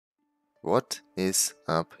What is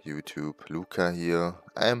up YouTube? Luca here.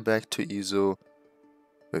 I am back to ESO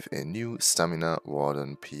with a new Stamina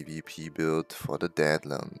Warden PvP build for the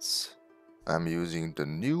Deadlands. I'm using the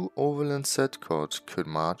new overland set called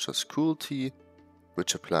Marcher's Cruelty,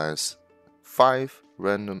 which applies 5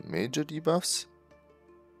 random major debuffs: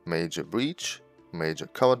 Major Breach, Major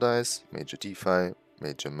Cowardice, Major Defy,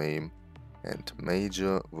 Major Maim, and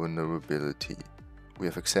Major Vulnerability. We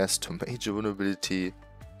have access to Major Vulnerability,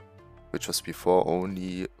 which was before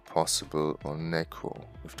only possible on Necro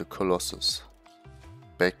with the Colossus.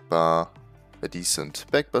 Backbar, a decent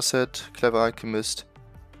backbar set, Clever Alchemist.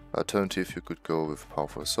 Alternative, you could go with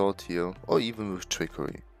Powerful Assault here, or even with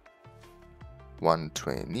Trickery. 1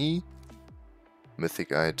 trainee,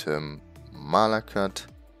 mythic item Malakat,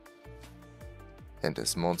 and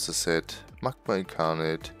as monster set Magma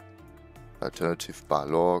Incarnate, alternative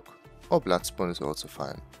Balorg, or Bloodspawn is also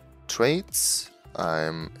fine. Traits,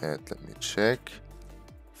 I'm at, let me check,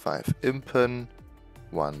 5 Impen,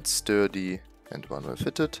 1 Sturdy and 1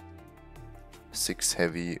 Well-Fitted, 6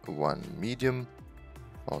 Heavy, 1 Medium.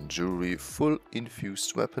 On Jewelry, full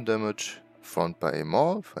infused weapon damage, front bar a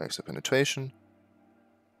maul for extra penetration,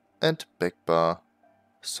 and backbar,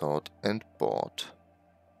 sword and board.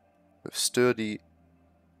 With Sturdy,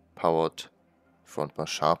 powered, front bar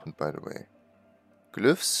sharpened by the way.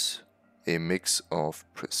 Glyphs, a mix of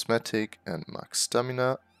Prismatic and Max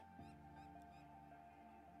Stamina.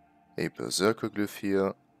 A Berserker glyph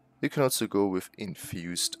here. You can also go with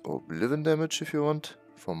infused Oblivion damage if you want,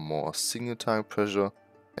 for more single target pressure.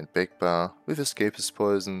 And backbar with Escapist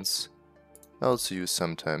Poisons. I also use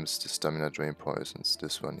sometimes the Stamina Drain Poisons,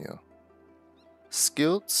 this one here.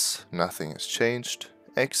 Skills, nothing has changed.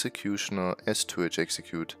 Executioner, S2H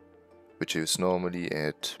Execute, which is normally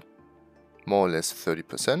at more or less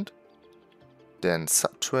 30%. Then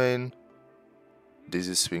Subtrain,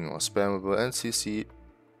 Dizzy Swing or Spammable NCC,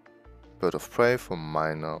 Bird of Prey for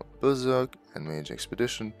Minor Berserk and Mage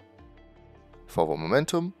Expedition. Forward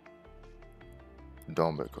Momentum,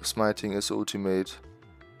 Dawnbreak of Smiting as ultimate,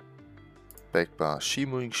 backbar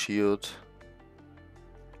Shimmering Shield,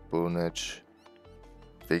 Bone Edge,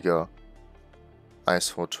 Vigor, Ice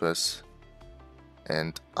Fortress,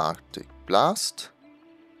 and Arctic Blast.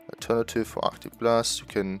 Alternative for Arctic Blast, you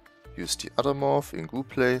can use the other morph in group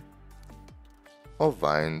play, or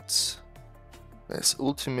Vines as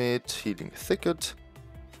ultimate Healing Thicket,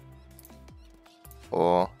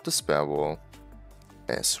 or the Spare Wall.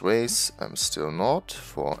 As race, I'm still not,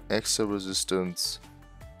 for extra resistance,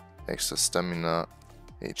 extra stamina,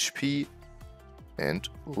 HP, and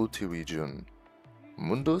ulti regen.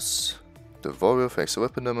 Mundus, the warrior for extra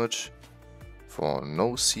weapon damage, for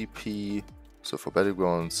no CP, so for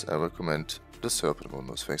battlegrounds I recommend the Serpent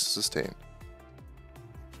Mundus for extra sustain.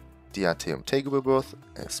 Diateum Takeaway Birth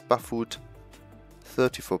as buff food,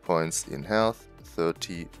 34 points in health,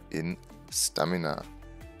 30 in stamina.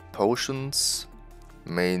 Potions,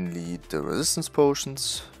 mainly the resistance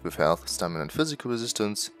potions with health, stamina and physical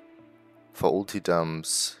resistance. For ulti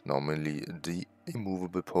dumps, normally the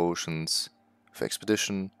immovable potions for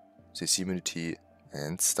expedition, CC immunity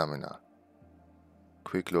and stamina.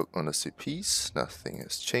 Quick look on the CPs, nothing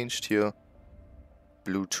has changed here.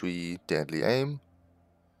 Blue Tree, Deadly Aim,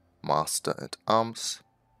 Master at Arms,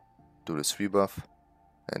 Duelist Rebuff,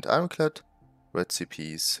 and Ironclad. Red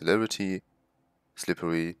CPs, Celerity,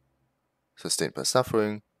 Slippery, Sustained by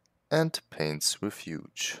Suffering, and Pain's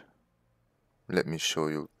Refuge. Let me show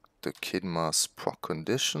you the Kidma's proc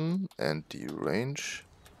condition and the range.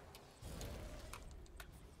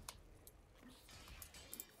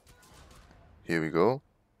 Here we go.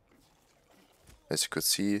 As you could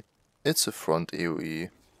see, it's a front AoE.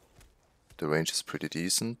 The range is pretty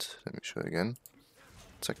decent. Let me show you again.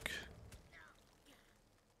 Check.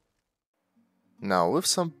 Now with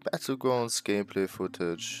some Battlegrounds gameplay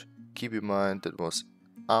footage. Keep in mind that was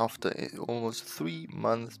after a almost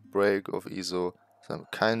 3-month break of ESO, so I'm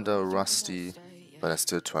kinda rusty, but I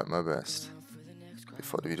still tried my best.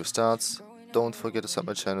 Before the video starts, don't forget to sub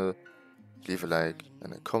my channel, leave a like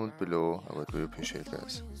and a comment below, I would really appreciate it,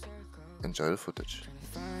 guys. Enjoy the footage.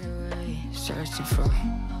 Searching for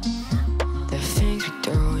the things we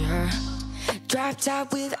do, yeah. Dropped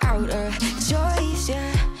out without a choice,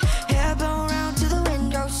 yeah. Hair blown round to the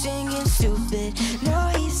window, singing stupid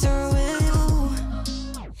noise with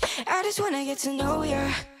you. I just wanna get to know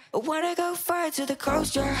ya. I wanna go far to the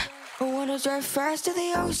coast, yeah. I wanna drive fast to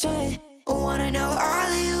the ocean. I wanna know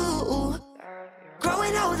all of you.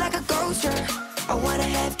 Growing old like a ghost, yeah. I wanna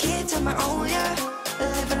have kids of my own, yeah.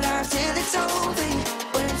 Live a life till it's over.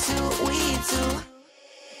 But until we do,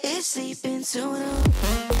 it's sleeping too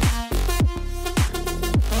long.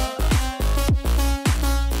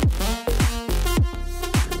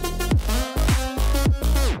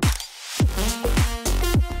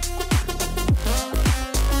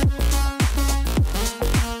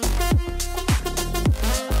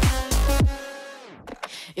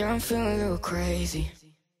 Yeah, I'm feeling a little crazy.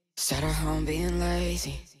 Sat at home being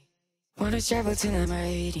lazy. Wanna travel till I'm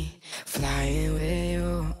 80, flying with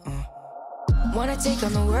you. Wanna take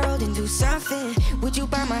on the world and do something. Would you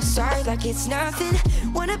by my side like it's nothing?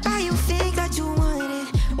 Wanna buy you things that you wanted.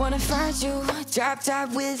 Wanna find you drop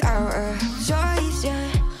top without a choice,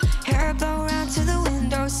 yeah. Hair blow round to the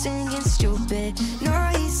window, singing stupid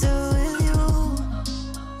noise with you.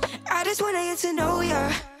 I just wanna get to know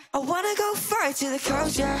ya. I wanna go far to the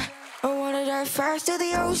coast, yeah. I wanna dive first to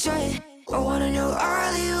the ocean. I wanna know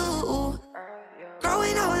all of you.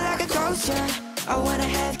 Growing up like a ghost, yeah. I wanna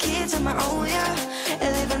have kids of my own, yeah.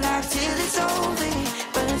 And live a life till it's over.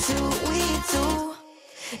 But until we do,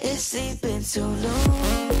 it's sleeping too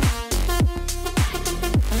long.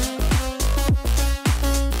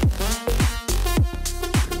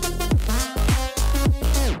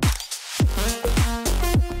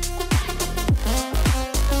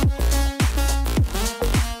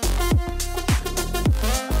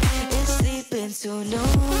 It's sleeping too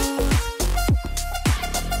long.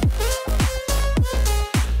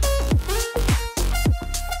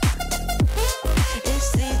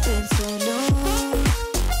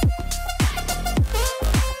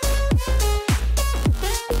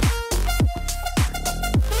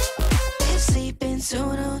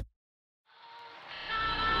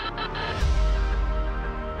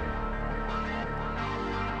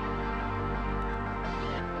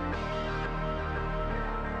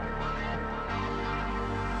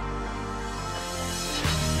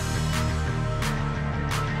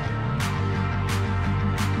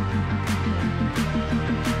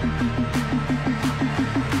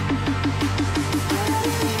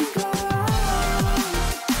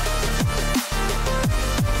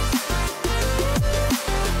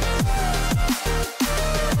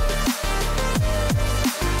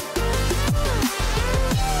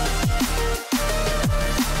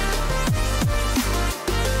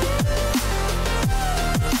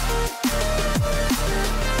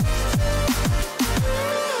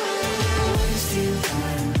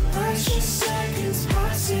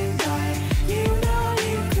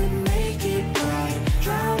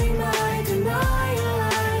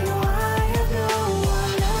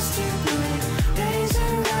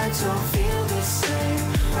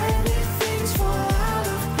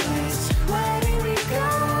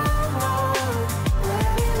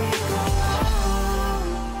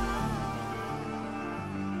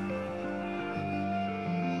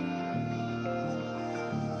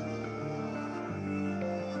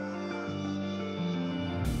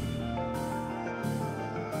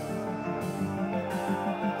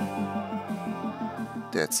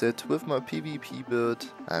 That's it with my PvP build.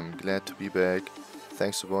 I'm glad to be back.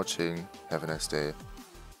 Thanks for watching, have a nice day,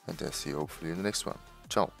 and I'll see you hopefully in the next one.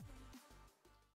 Ciao.